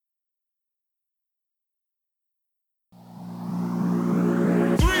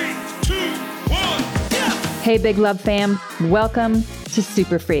Hey, Big Love fam. Welcome to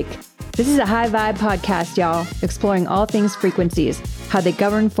Super Freak. This is a high vibe podcast, y'all, exploring all things frequencies, how they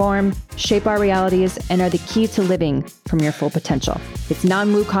govern form, shape our realities, and are the key to living from your full potential. It's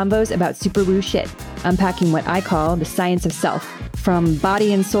non-woo convos about super woo shit, unpacking what I call the science of self, from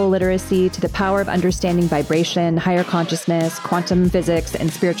body and soul literacy to the power of understanding vibration, higher consciousness, quantum physics,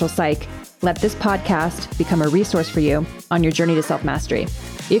 and spiritual psych. Let this podcast become a resource for you on your journey to self-mastery.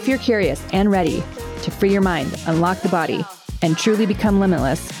 If you're curious and ready to free your mind, unlock the body, and truly become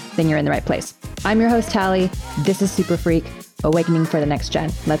limitless, then you're in the right place. I'm your host, Tally. This is Super Freak, Awakening for the Next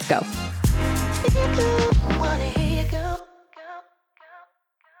Gen. Let's go.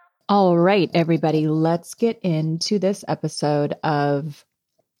 All right, everybody, let's get into this episode of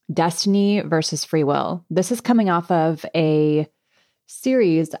Destiny versus Free Will. This is coming off of a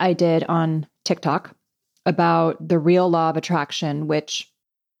series I did on TikTok about the real law of attraction, which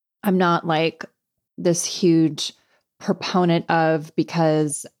I'm not like this huge proponent of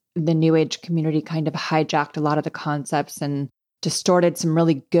because the New Age community kind of hijacked a lot of the concepts and distorted some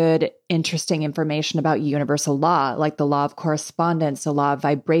really good, interesting information about universal law, like the law of correspondence, the law of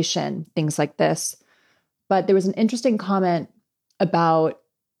vibration, things like this. But there was an interesting comment about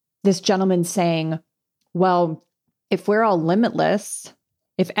this gentleman saying, well, if we're all limitless,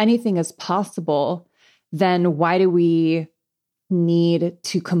 if anything is possible, then why do we need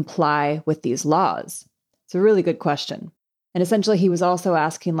to comply with these laws? It's a really good question. And essentially, he was also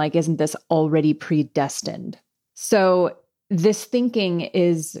asking, like, isn't this already predestined? So this thinking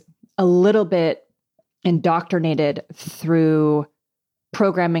is a little bit indoctrinated through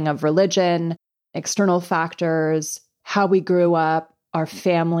programming of religion, external factors, how we grew up, our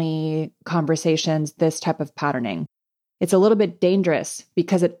family conversations, this type of patterning. It's a little bit dangerous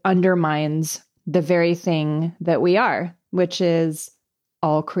because it undermines the very thing that we are, which is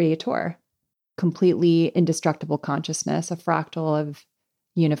all creator, completely indestructible consciousness, a fractal of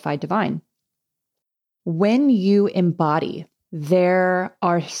unified divine. When you embody, there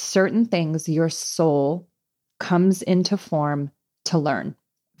are certain things your soul comes into form to learn,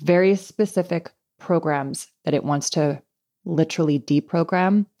 very specific programs that it wants to literally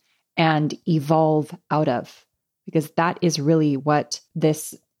deprogram and evolve out of, because that is really what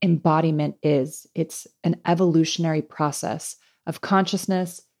this embodiment is. It's an evolutionary process of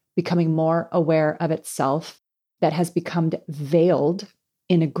consciousness becoming more aware of itself that has become veiled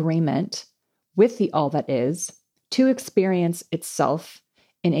in agreement with the all that is to experience itself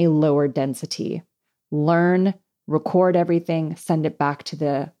in a lower density, learn, record everything, send it back to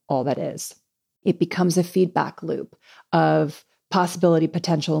the all that is. It becomes a feedback loop of possibility,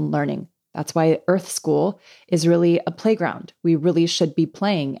 potential, and learning. That's why Earth School is really a playground. We really should be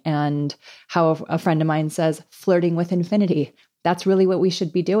playing. And how a friend of mine says, flirting with infinity. That's really what we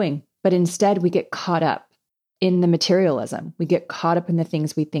should be doing. But instead, we get caught up in the materialism. We get caught up in the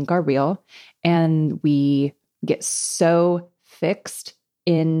things we think are real. And we get so fixed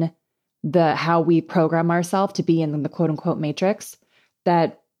in the how we program ourselves to be in the quote unquote matrix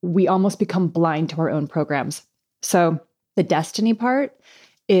that we almost become blind to our own programs. So the destiny part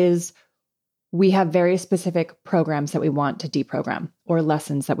is we have very specific programs that we want to deprogram or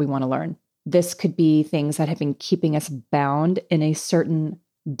lessons that we want to learn. This could be things that have been keeping us bound in a certain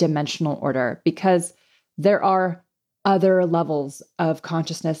dimensional order because there are other levels of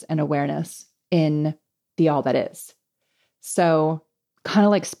consciousness and awareness in the all that is. So kind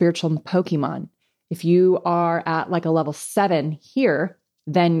of like spiritual Pokemon. If you are at like a level 7 here,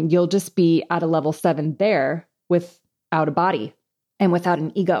 then you'll just be at a level 7 there without a body and without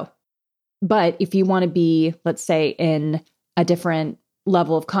an ego. But if you want to be, let's say, in a different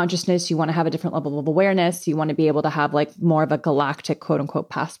level of consciousness, you want to have a different level of awareness, you want to be able to have like more of a galactic quote unquote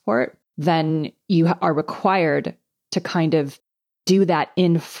passport, then you are required to kind of do that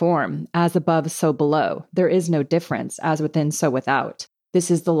in form, as above, so below. There is no difference, as within, so without. This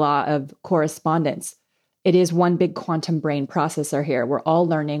is the law of correspondence. It is one big quantum brain processor here. We're all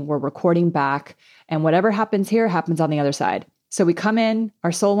learning, we're recording back, and whatever happens here happens on the other side. So we come in,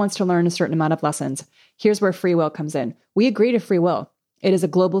 our soul wants to learn a certain amount of lessons. Here's where free will comes in. We agree to free will. It is a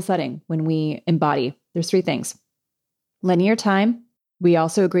global setting when we embody. There's 3 things. Linear time, we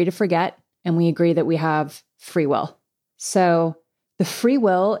also agree to forget, and we agree that we have free will. So the free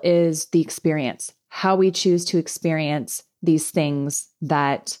will is the experience, how we choose to experience these things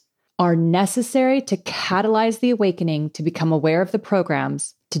that are necessary to catalyze the awakening, to become aware of the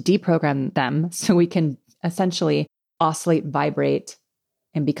programs, to deprogram them so we can essentially oscillate, vibrate,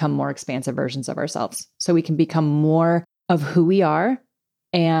 and become more expansive versions of ourselves. So we can become more of who we are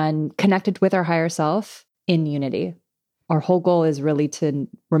and connected with our higher self in unity. Our whole goal is really to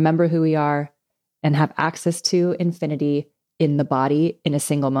remember who we are and have access to infinity in the body in a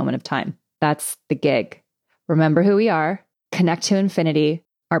single moment of time. That's the gig. Remember who we are, connect to infinity,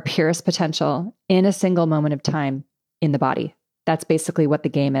 our purest potential in a single moment of time in the body. That's basically what the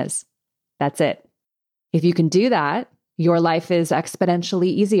game is. That's it. If you can do that, your life is exponentially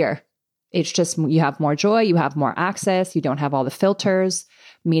easier. It's just you have more joy, you have more access, you don't have all the filters,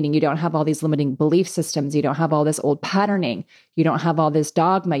 meaning you don't have all these limiting belief systems, you don't have all this old patterning, you don't have all this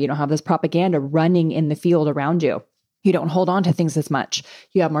dogma, you don't have this propaganda running in the field around you. You don't hold on to things as much.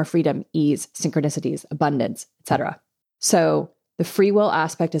 You have more freedom, ease, synchronicities, abundance, etc. So the free will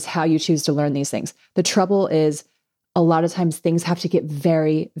aspect is how you choose to learn these things. The trouble is a lot of times things have to get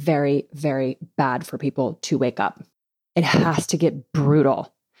very, very, very bad for people to wake up. It has to get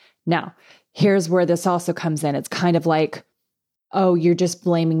brutal. Now, here's where this also comes in. It's kind of like, oh, you're just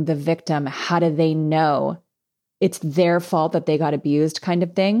blaming the victim. How do they know it's their fault that they got abused kind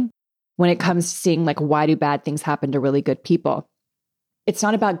of thing? When it comes to seeing like, why do bad things happen to really good people? It's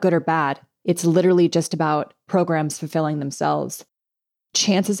not about good or bad. It's literally just about programs fulfilling themselves.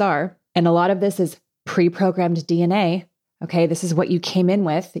 Chances are, and a lot of this is pre-programmed DNA. Okay, this is what you came in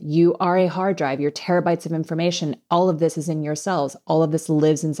with. You are a hard drive, your terabytes of information. All of this is in your cells. All of this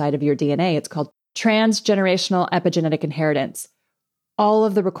lives inside of your DNA. It's called transgenerational epigenetic inheritance. All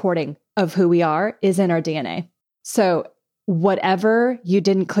of the recording of who we are is in our DNA. So whatever you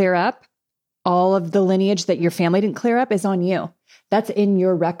didn't clear up, all of the lineage that your family didn't clear up is on you. That's in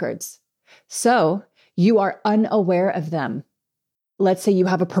your records. So you are unaware of them. Let's say you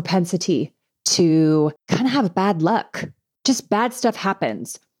have a propensity to kind of have bad luck. Just bad stuff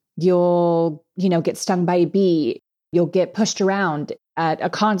happens. You'll, get stung by a bee. You'll get pushed around at a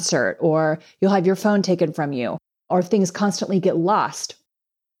concert, or you'll have your phone taken from you, or things constantly get lost.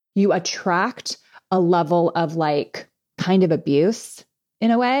 You attract a level of like kind of abuse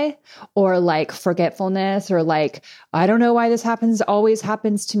in a way, or like forgetfulness, or like, I don't know why this happens, always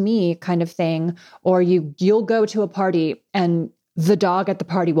happens to me kind of thing. Or you'll go to a party and the dog at the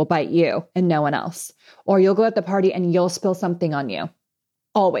party will bite you and no one else. Or you'll go at the party and you'll spill something on you.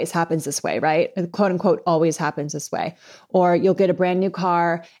 Always happens this way, right? Quote unquote, always happens this way. Or you'll get a brand new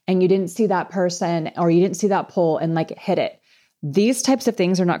car and you didn't see that person, or you didn't see that pole and like hit it. These types of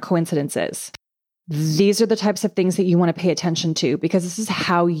things are not coincidences. These are the types of things that you want to pay attention to, because this is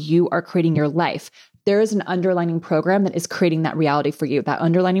how you are creating your life. There is an underlying program that is creating that reality for you. That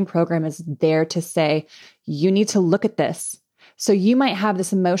underlying program is there to say, you need to look at this. So you might have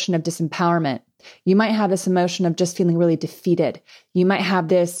this emotion of disempowerment. You might have this emotion of just feeling really defeated. You might have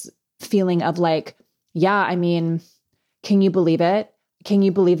this feeling of like, can you believe it? Can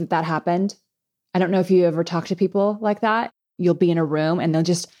you believe that happened? I don't know if you ever talk to people like that. You'll be in a room and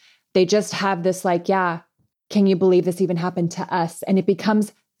they just have this like, yeah, can you believe this even happened to us? And it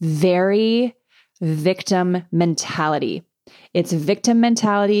becomes very victim mentality. It's victim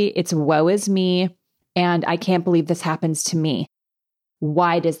mentality. It's woe is me. And I can't believe this happens to me.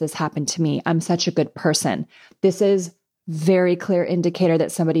 Why does this happen to me? I'm such a good person. This is very clear indicator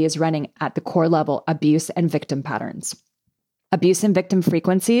that somebody is running at the core level abuse and victim patterns. Abuse and victim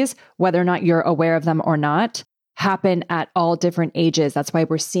frequencies, whether or not you're aware of them or not, happen at all different ages. That's why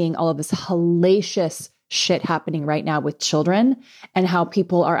we're seeing all of this hellacious shit happening right now with children, and how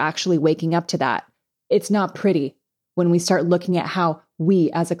people are actually waking up to that. It's not pretty when we start looking at how we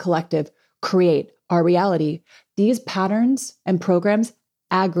as a collective create our reality. These patterns and programs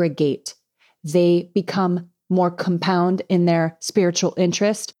aggregate. They become more compound in their spiritual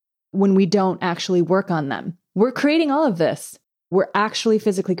interest when we don't actually work on them. We're creating all of this. We're actually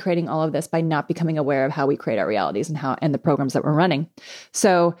physically creating all of this by not becoming aware of how we create our realities and the programs that we're running.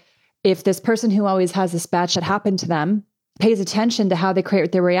 So if this person who always has this bad shit happen to them pays attention to how they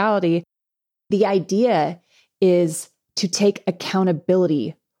create their reality, the idea is to take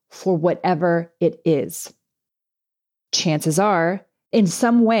accountability for whatever it is. Chances are, in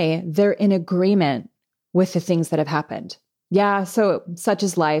some way, they're in agreement with the things that have happened. Yeah, so such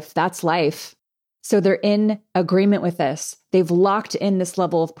is life. That's life. So they're in agreement with this. They've locked in this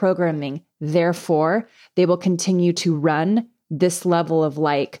level of programming. Therefore, they will continue to run this level of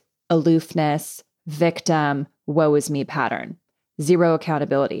like aloofness, victim, woe is me pattern. Zero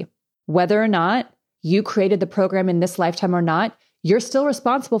accountability. Whether or not you created the program in this lifetime or not, you're still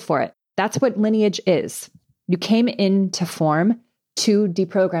responsible for it. That's what lineage is. You came into form to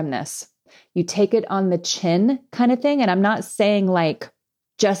deprogram this. You take it on the chin kind of thing. And I'm not saying like,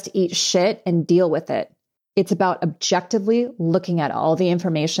 just eat shit and deal with it. It's about objectively looking at all the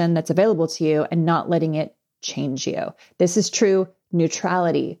information that's available to you and not letting it change you. This is true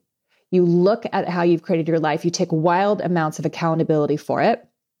neutrality. You look at how you've created your life. You take wild amounts of accountability for it.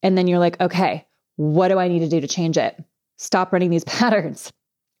 And then you're like, okay, What do I need to do to change it? Stop running these patterns.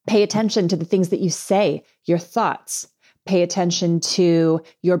 Pay attention to the things that you say, your thoughts. Pay attention to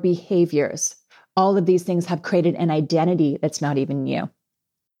your behaviors. All of these things have created an identity that's not even you.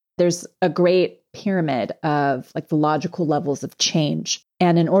 There's a great pyramid of like the logical levels of change.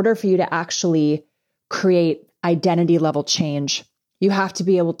 And in order for you to actually create identity level change, you have to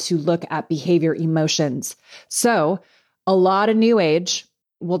be able to look at behavior, emotions. So a lot of New Age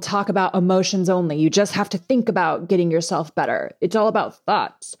will talk about emotions only. You just have to think about getting yourself better. It's all about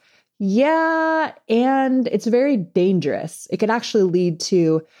thoughts. Yeah, and it's very dangerous. It could actually lead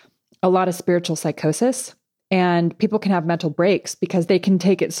to a lot of spiritual psychosis, and people can have mental breaks because they can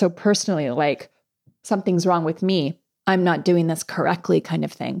take it so personally, like something's wrong with me. I'm not doing this correctly kind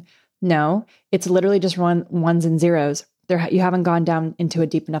of thing. No, it's literally just ones and zeros. You haven't gone down into a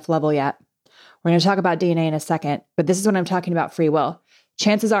deep enough level yet. We're going to talk about DNA in a second, but this is what I'm talking about free will.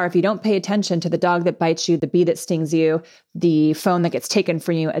 Chances are, if you don't pay attention to the dog that bites you, the bee that stings you, the phone that gets taken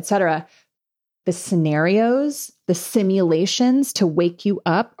from you, etc., the scenarios, the simulations to wake you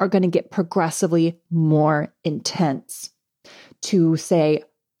up are going to get progressively more intense. To say,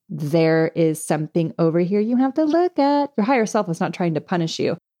 there is something over here you have to look at. Your higher self is not trying to punish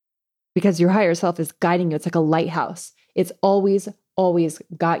you because your higher self is guiding you. It's like a lighthouse. It's always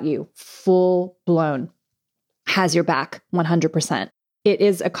got you full blown, has your back 100%. It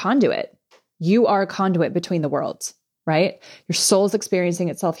is a conduit. You are a conduit between the worlds, right? Your soul's experiencing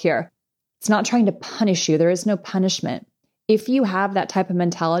itself here. It's not trying to punish you. There is no punishment. If you have that type of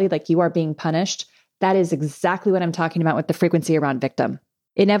mentality, like you are being punished, that is exactly what I'm talking about with the frequency around victim.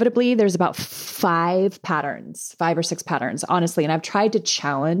 Inevitably, there's about 5 or 6 patterns, honestly. And I've tried to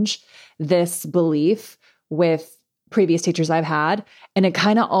challenge this belief with previous teachers I've had. And it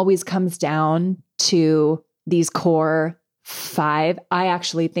kind of always comes down to these core 5. I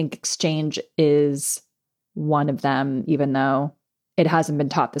actually think exchange is one of them, even though it hasn't been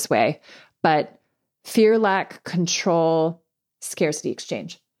taught this way. But fear, lack, control, scarcity,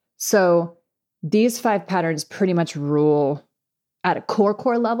 exchange. So these 5 patterns pretty much rule at a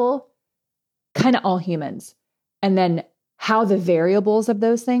core level, kind of all humans. And then how the variables of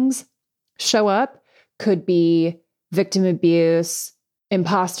those things show up could be victim abuse,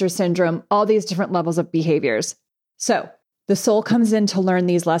 imposter syndrome, all these different levels of behaviors. So the soul comes in to learn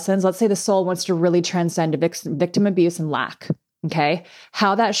these lessons. Let's say the soul wants to really transcend victim abuse and lack. Okay.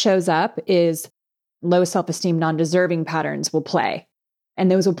 How that shows up is low self-esteem, non-deserving patterns will play.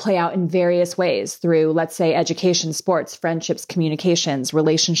 And those will play out in various ways through, let's say, education, sports, friendships, communications,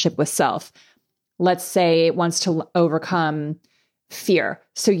 relationship with self. Let's say it wants to overcome fear.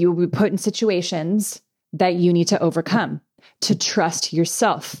 So you will be put in situations that you need to overcome to trust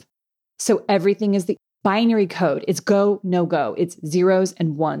yourself. So everything is the binary code. It's go, no go. It's zeros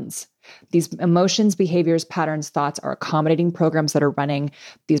and ones. These emotions, behaviors, patterns, thoughts are accommodating programs that are running.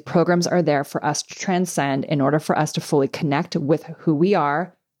 These programs are there for us to transcend in order for us to fully connect with who we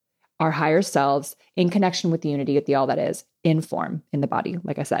are, our higher selves, in connection with the unity, with the all that is, in form, in the body,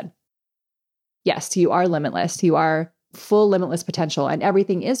 like I said. Yes, you are limitless. You are full limitless potential, and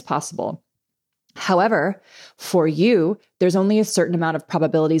everything is possible. However, for you, there's only a certain amount of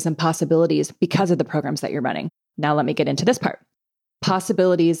probabilities and possibilities because of the programs that you're running. Now let me get into this part.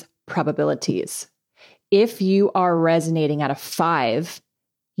 Possibilities, probabilities. If you are resonating at a 5,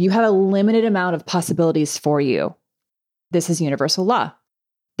 you have a limited amount of possibilities for you. This is universal law.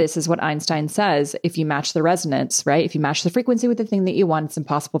 This is what Einstein says. If you match the resonance, right? If you match the frequency with the thing that you want, it's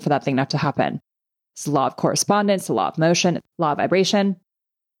impossible for that thing not to happen. It's the law of correspondence, the law of motion, law of vibration.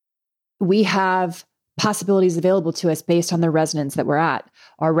 We have possibilities available to us based on the resonance that we're at.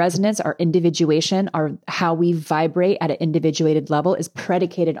 Our resonance, our individuation, our how we vibrate at an individuated level is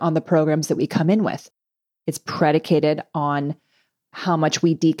predicated on the programs that we come in with. It's predicated on how much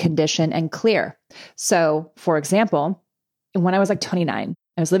we decondition and clear. So, for example, when I was like 29,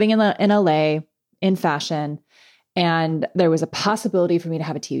 I was living in LA in fashion, and there was a possibility for me to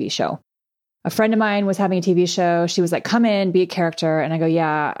have a TV show. A friend of mine was having a TV show. She was like, come in, be a character. And I go,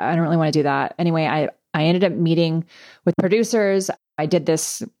 yeah, I don't really want to do that. Anyway, I ended up meeting with producers. I did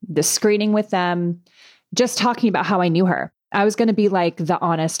this screening with them, just talking about how I knew her. I was going to be like the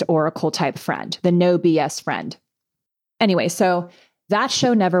honest oracle type friend, the no BS friend. Anyway, so that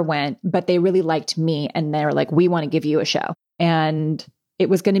show never went, but they really liked me. And they were like, we want to give you a show. And it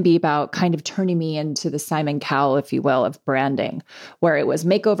was going to be about kind of turning me into the Simon Cowell, if you will, of branding, where it was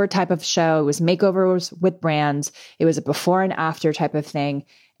makeover type of show. It was makeovers with brands. It was a before and after type of thing.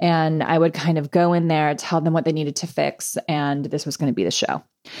 And I would kind of go in there, tell them what they needed to fix. And this was going to be the show.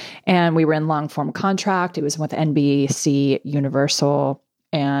 And we were in long form contract. It was with NBC Universal.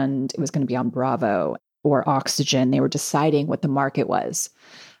 and it was going to be on Bravo or Oxygen. They were deciding what the market was.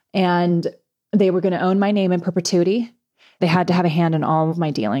 And they were going to own my name in perpetuity. They had to have a hand in all of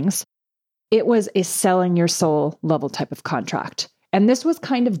my dealings. It was a selling your soul level type of contract. And this was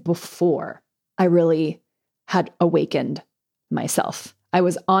kind of before I really had awakened myself. I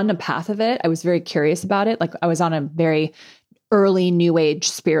was on a path of it. I was very curious about it. Like I was on a very early new age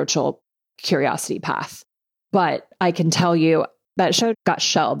spiritual curiosity path. But I can tell you that show got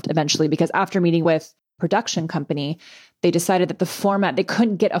shelved eventually because after meeting with production company, they decided that the format, they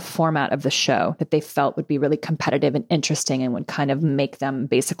couldn't get a format of the show that they felt would be really competitive and interesting and would kind of make them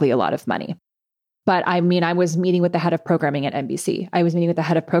basically a lot of money. But I mean, I was meeting with the head of programming at NBC. I was meeting with the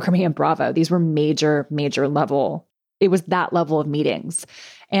head of programming at Bravo. These were major, major level. It was that level of meetings.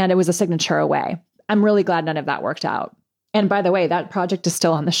 And it was a signature away. I'm really glad none of that worked out. And by the way, that project is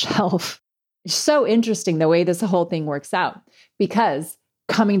still on the shelf. It's so interesting the way this whole thing works out because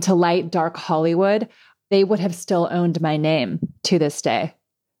coming to light, Dark Hollywood, they would have still owned my name to this day.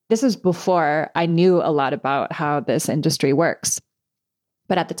 This was before I knew a lot about how this industry works.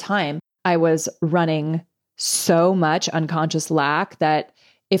 But at the time, I was running so much unconscious lack that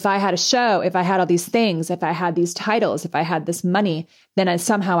if I had a show, if I had all these things, if I had these titles, if I had this money, then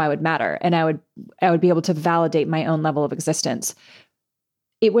somehow I would matter and I would be able to validate my own level of existence.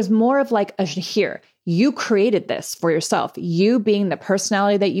 It was more of like here, you created this for yourself. You being the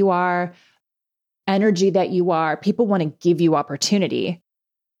personality that you are, energy that you are, people want to give you opportunity.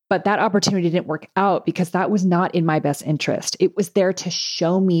 But that opportunity didn't work out because that was not in my best interest. It was there to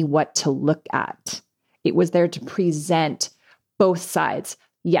show me what to look at. It was there to present both sides.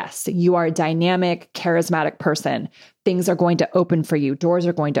 Yes, you are a dynamic, charismatic person. Things are going to open for you. Doors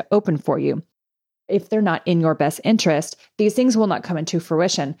are going to open for you. If they're not in your best interest, these things will not come into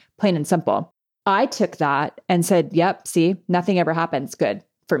fruition, plain and simple. I took that and said, yep, see, nothing ever happens good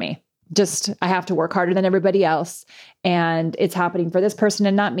for me. I have to work harder than everybody else. And it's happening for this person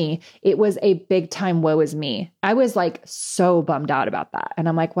and not me. It was a big time woe is me. I was like so bummed out about that. And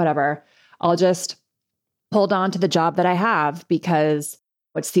I'm like, whatever, I'll just hold on to the job that I have because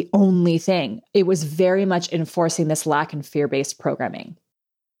it's the only thing. It was very much enforcing this lack and fear-based programming.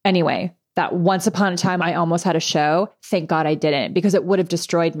 Anyway, that once upon a time, I almost had a show. Thank God I didn't because it would have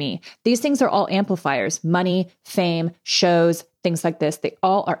destroyed me. These things are all amplifiers, money, fame, shows, things like this. They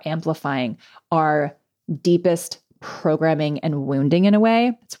all are amplifying our deepest programming and wounding in a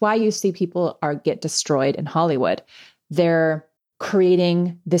way. It's why you see people get destroyed in Hollywood. They're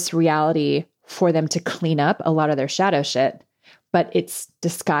creating this reality for them to clean up a lot of their shadow shit, but it's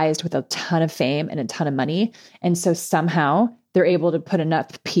disguised with a ton of fame and a ton of money. And so somehow they're able to put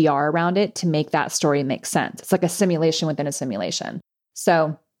enough PR around it to make that story make sense. It's like a simulation within a simulation.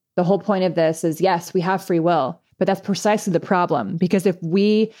 So the whole point of this is, yes, we have free will, but that's precisely the problem. Because if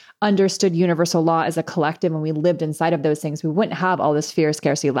we understood universal law as a collective and we lived inside of those things, we wouldn't have all this fear,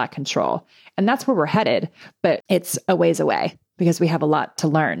 scarcity, lack, control. And that's where we're headed. But it's a ways away because we have a lot to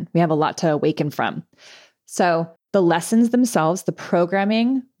learn. We have a lot to awaken from. So the lessons themselves, the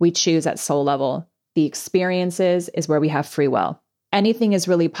programming we choose at soul level, the experiences is where we have free will. Anything is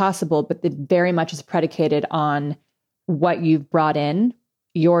really possible, but it very much is predicated on what you've brought in,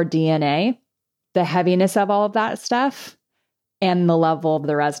 your DNA, the heaviness of all of that stuff, and the level of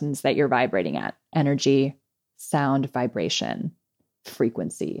the resonance that you're vibrating at. Energy, sound, vibration,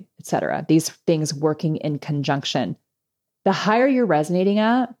 frequency, etc. These things working in conjunction. The higher you're resonating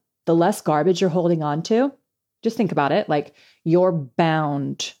at, the less garbage you're holding on to. Just think about it. Like you're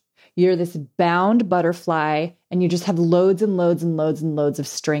bound. You're this bound butterfly and you just have loads and loads and loads and loads of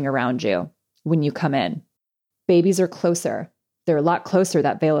string around you when you come in. Babies are closer. They're a lot closer.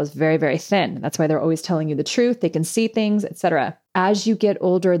 That veil is very, very thin. That's why they're always telling you the truth. They can see things, etc. As you get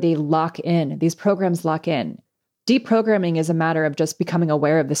older, they lock in. These programs lock in. Deprogramming is a matter of just becoming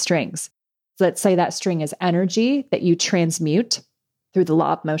aware of the strings. So let's say that string is energy that you transmute through the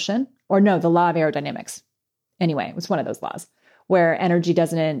law of motion, or no, the law of aerodynamics. Anyway, it's one of those laws where energy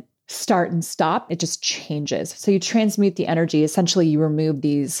doesn't start and stop. It just changes. So you transmute the energy. Essentially, you remove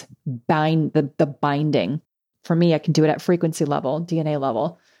these the binding. For me, I can do it at frequency level, DNA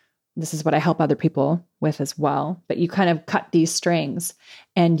level. This is what I help other people with as well. But you kind of cut these strings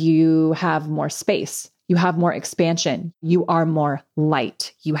and you have more space. You have more expansion. You are more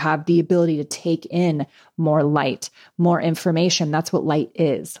light. You have the ability to take in more light, more information. That's what light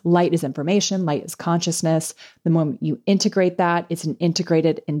is. Light is information. Light is consciousness. The moment you integrate that, it's an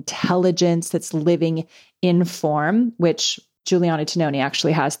integrated intelligence that's living in form, which Giuliano Tononi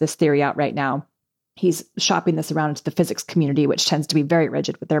actually has this theory out right now. He's shopping this around into the physics community, which tends to be very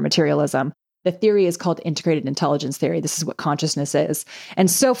rigid with their materialism. The theory is called integrated intelligence theory. This is what consciousness is. And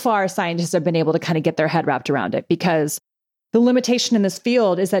so far, scientists have been able to kind of get their head wrapped around it, because the limitation in this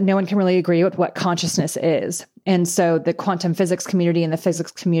field is that no one can really agree with what consciousness is. And so the quantum physics community and the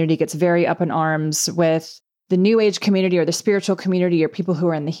physics community gets very up in arms with the new age community or the spiritual community or people who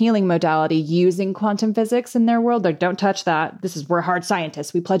are in the healing modality using quantum physics in their world. Like, don't touch that. We're hard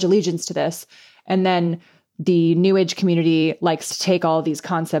scientists. We pledge allegiance to this. And then the new age community likes to take all of these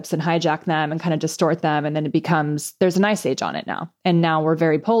concepts and hijack them and kind of distort them. And then it becomes, there's an ice age on it now. And now we're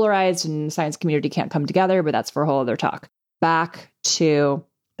very polarized and the science community can't come together, but that's for a whole other talk. Back to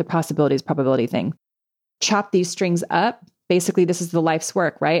the possibilities probability thing. Chop these strings up. Basically, this is the life's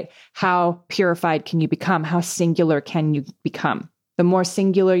work, right? How purified can you become? How singular can you become? The more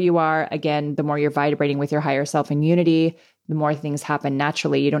singular you are, again, the more you're vibrating with your higher self in unity, the more things happen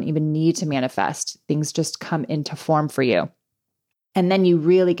naturally. You don't even need to manifest. Things just come into form for you. And then you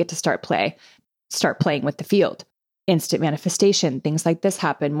really get to start playing with the field. Instant manifestation, things like this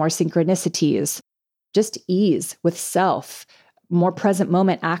happen, more synchronicities, just ease with self, more present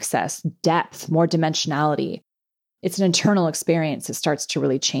moment access, depth, more dimensionality. It's an internal experience that starts to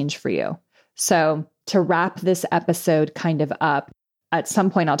really change for you. So to wrap this episode kind of up, at some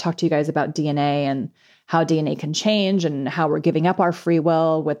point I'll talk to you guys about DNA and how DNA can change and how we're giving up our free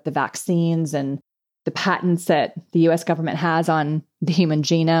will with the vaccines and the patents that the US government has on the human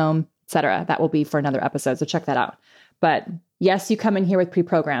genome, et cetera. That will be for another episode, so check that out. But yes, you come in here with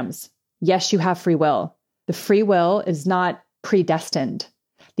pre-programs. Yes, you have free will. The free will is not predestined.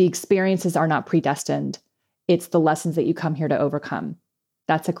 The experiences are not predestined. It's the lessons that you come here to overcome.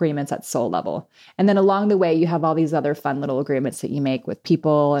 That's agreements at soul level. And then along the way, you have all these other fun little agreements that you make with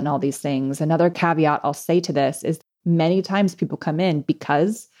people and all these things. Another caveat I'll say to this is many times people come in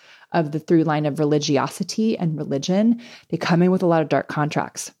because of the through line of religiosity and religion. They come in with a lot of dark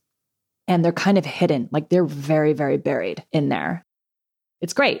contracts and they're kind of hidden, like they're very, very buried in there.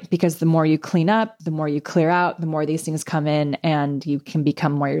 It's great because the more you clean up, the more you clear out, the more these things come in and you can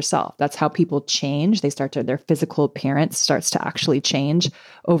become more yourself. That's how people change. Their physical appearance starts to actually change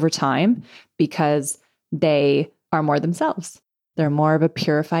over time because they are more themselves. They're more of a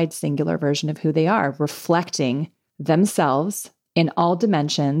purified, singular version of who they are, reflecting themselves in all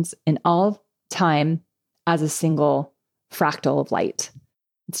dimensions, in all time as a single fractal of light.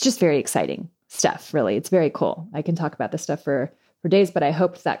 It's just very exciting stuff, really. It's very cool. I can talk about this stuff for days, but I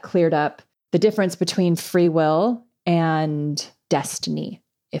hoped that cleared up the difference between free will and destiny,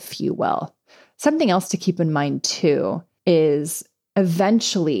 if you will. Something else to keep in mind too is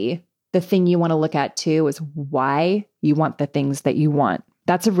eventually the thing you want to look at too is why you want the things that you want.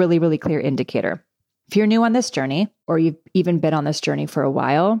 That's a really, really clear indicator. If you're new on this journey, or you've even been on this journey for a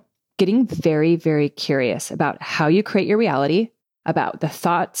while, getting very, very curious about how you create your reality, about the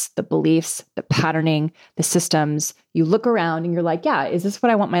thoughts, the beliefs, the patterning, the systems. You look around and you're like, yeah, is this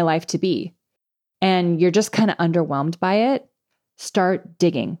what I want my life to be? And you're just kind of underwhelmed by it. Start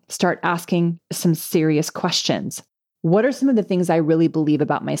digging, start asking some serious questions. What are some of the things I really believe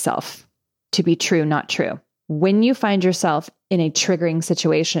about myself to be true, not true? When you find yourself in a triggering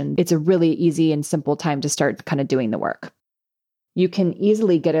situation, it's a really easy and simple time to start kind of doing the work. You can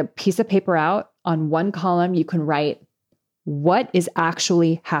easily get a piece of paper out. On one column, you can write, what is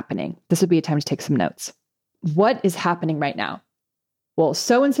actually happening? This would be a time to take some notes. What is happening right now? Well,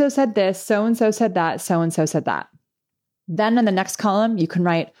 so-and-so said this, so-and-so said that, so-and-so said that. Then in the next column, you can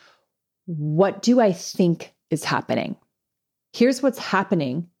write, what do I think is happening? Here's what's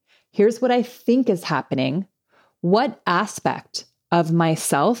happening. Here's what I think is happening. What aspect of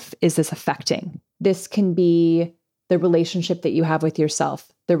myself is this affecting? This can be the relationship that you have with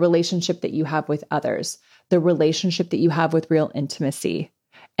yourself, the relationship that you have with others, the relationship that you have with real intimacy,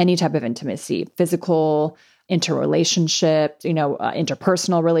 any type of intimacy, physical, interrelationship,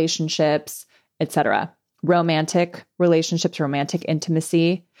 interpersonal relationships, etc. Romantic relationships, romantic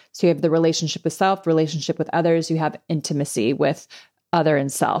intimacy. So you have the relationship with self, relationship with others, you have intimacy with other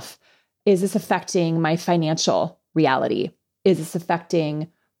and self. Is this affecting my financial reality? Is this affecting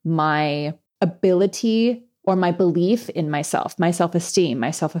my ability or my belief in myself, my self-esteem,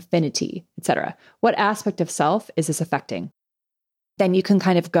 my self-affinity, etc.? What aspect of self is this affecting? Then you can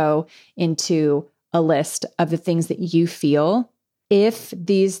kind of go into a list of the things that you feel. If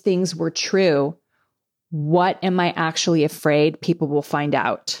these things were true, what am I actually afraid people will find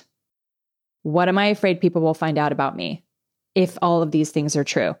out? What am I afraid people will find out about me if all of these things are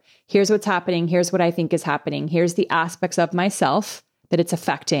true? Here's what's happening. Here's what I think is happening. Here's the aspects of myself that it's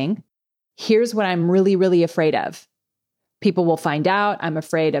affecting. Here's what I'm really, really afraid of. People will find out. I'm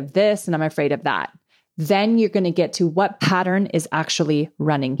afraid of this and I'm afraid of that. Then you're going to get to what pattern is actually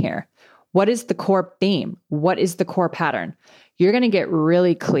running here. What is the core theme? What is the core pattern? You're going to get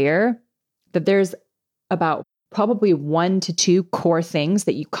really clear that there's about probably 1 to 2 core things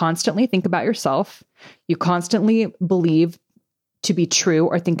that you constantly think about yourself, you constantly believe to be true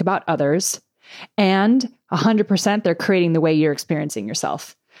or think about others, and 100% they're creating the way you're experiencing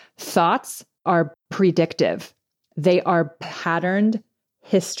yourself. Thoughts are predictive. They are patterned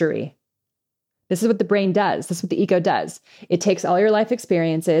history. This is what the brain does. This is what the ego does. It takes all your life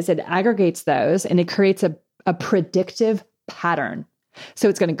experiences, it aggregates those, and it creates a predictive pattern. So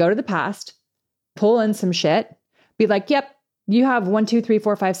it's going to go to the past, pull in some shit, be like, yep, you have 1, 2, 3,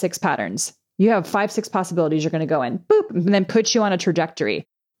 4, 5, 6 patterns. You have 5, 6 possibilities you're going to go in, boop, and then put you on a trajectory.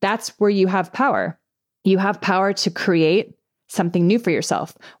 That's where you have power. You have power to create something new for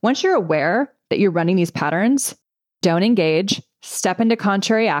yourself. Once you're aware that you're running these patterns, don't engage, step into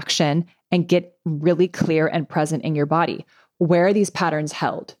contrary action, and get really clear and present in your body. Where are these patterns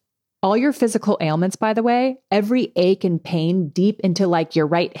held? All your physical ailments, by the way, every ache and pain deep into like your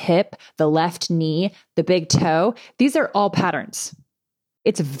right hip, the left knee, the big toe, these are all patterns.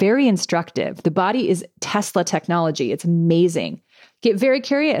 It's very instructive. The body is Tesla technology. It's amazing. Get very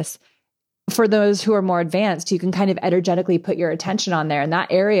curious. For those who are more advanced, you can kind of energetically put your attention on there, and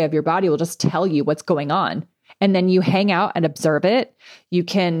that area of your body will just tell you what's going on. And then you hang out and observe it. You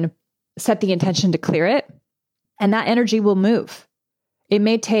can set the intention to clear it, and that energy will move. It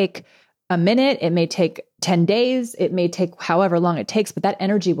may take a minute, it may take 10 days, it may take however long it takes, but that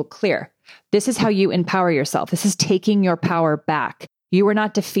energy will clear. This is how you empower yourself. This is taking your power back. You are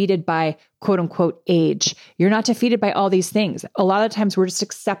not defeated by quote unquote age. You're not defeated by all these things. A lot of times we're just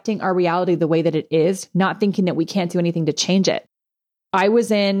accepting our reality the way that it is, not thinking that we can't do anything to change it. I was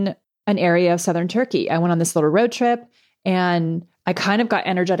in an area of southern Turkey. I went on this little road trip and I kind of got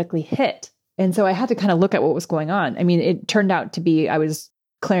energetically hit. And so I had to kind of look at what was going on. I mean, it turned out to be, I was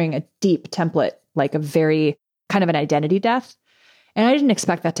clearing a deep template, like a very kind of an identity death. And I didn't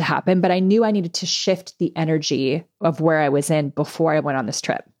expect that to happen, but I knew I needed to shift the energy of where I was in before I went on this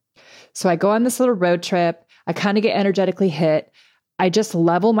trip. So I go on this little road trip. I kind of get energetically hit. I just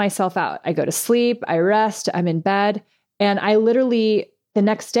level myself out. I go to sleep, I rest, I'm in bed. And I literally, the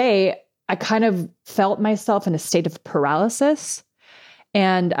next day, I kind of felt myself in a state of paralysis.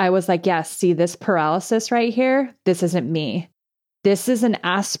 And I was like, yes, see this paralysis right here? This isn't me. This is an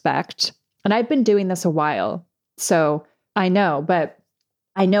aspect. And I've been doing this a while. So I know, but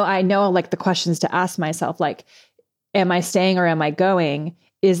I know like the questions to ask myself, like, am I staying or am I going?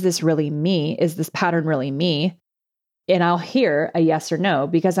 Is this really me? Is this pattern really me? And I'll hear a yes or no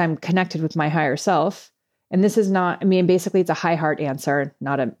because I'm connected with my higher self. And this is not, I mean, basically it's a high heart answer,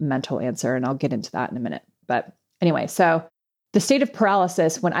 not a mental answer. And I'll get into that in a minute. But anyway, so the state of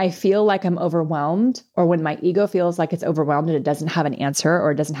paralysis, when I feel like I'm overwhelmed, or when my ego feels like it's overwhelmed and it doesn't have an answer,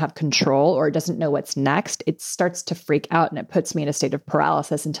 or it doesn't have control, or it doesn't know what's next, it starts to freak out and it puts me in a state of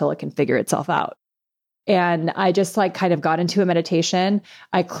paralysis until it can figure itself out. And I just like kind of got into a meditation.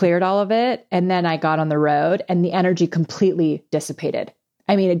 I cleared all of it. And then I got on the road and the energy completely dissipated.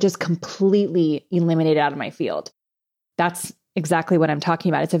 I mean, it just completely eliminated out of my field. That's exactly what I'm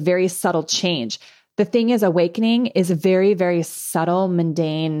talking about. It's a very subtle change. The thing is, awakening is very, very subtle,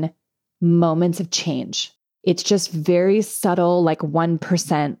 mundane moments of change. It's just very subtle, like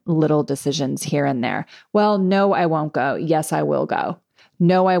 1% little decisions here and there. Well, no, I won't go. Yes, I will go.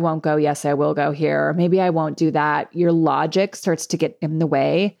 No, I won't go. Yes, I will go here. Or maybe I won't do that. Your logic starts to get in the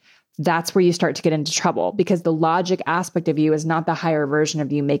way. That's where you start to get into trouble because the logic aspect of you is not the higher version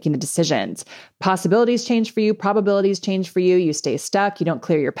of you making the decisions. Possibilities change for you. Probabilities change for you. You stay stuck. You don't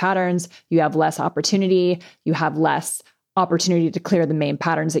clear your patterns. You have less opportunity. You have less opportunity to clear the main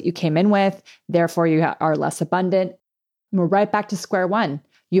patterns that you came in with. Therefore, you are less abundant. And we're right back to square one.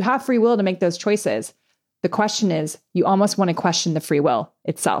 You have free will to make those choices. The question is, you almost want to question the free will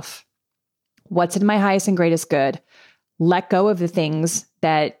itself. What's in my highest and greatest good? Let go of the things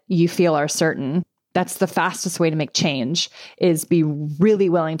that you feel are certain. That's the fastest way to make change, is be really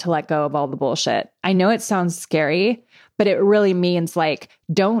willing to let go of all the bullshit. I know it sounds scary, but it really means like,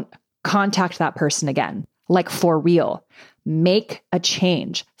 don't contact that person again. Like for real, make a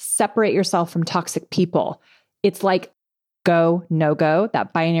change, separate yourself from toxic people. It's like go, no go,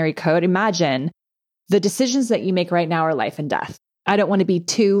 that binary code. Imagine the decisions that you make right now are life and death. I don't want to be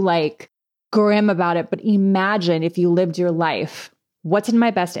too like grim about it, but imagine if you lived your life. What's in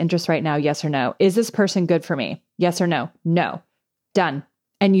my best interest right now? Yes or no? Is this person good for me? Yes or no? No. Done.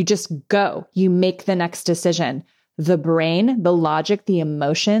 And you just go. You make the next decision. The brain, the logic, the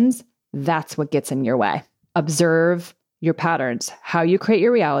emotions, that's what gets in your way. Observe your patterns, how you create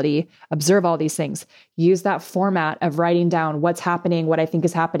your reality, observe all these things. Use that format of writing down what's happening, what I think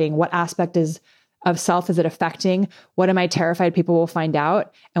is happening, what aspect of self is it affecting, what am I terrified people will find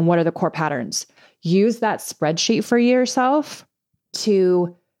out, and what are the core patterns. Use that spreadsheet for yourself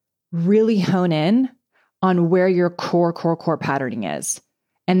to really hone in on where your core patterning is.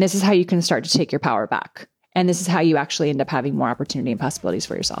 And this is how you can start to take your power back. And this is how you actually end up having more opportunity and possibilities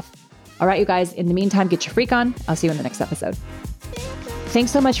for yourself. All right, you guys, in the meantime, get your freak on. I'll see you in the next episode.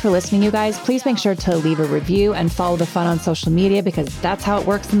 Thanks so much for listening, you guys. Please make sure to leave a review and follow the fun on social media because that's how it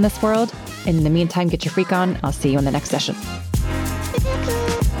works in this world. And in the meantime, get your freak on. I'll see you in the next session.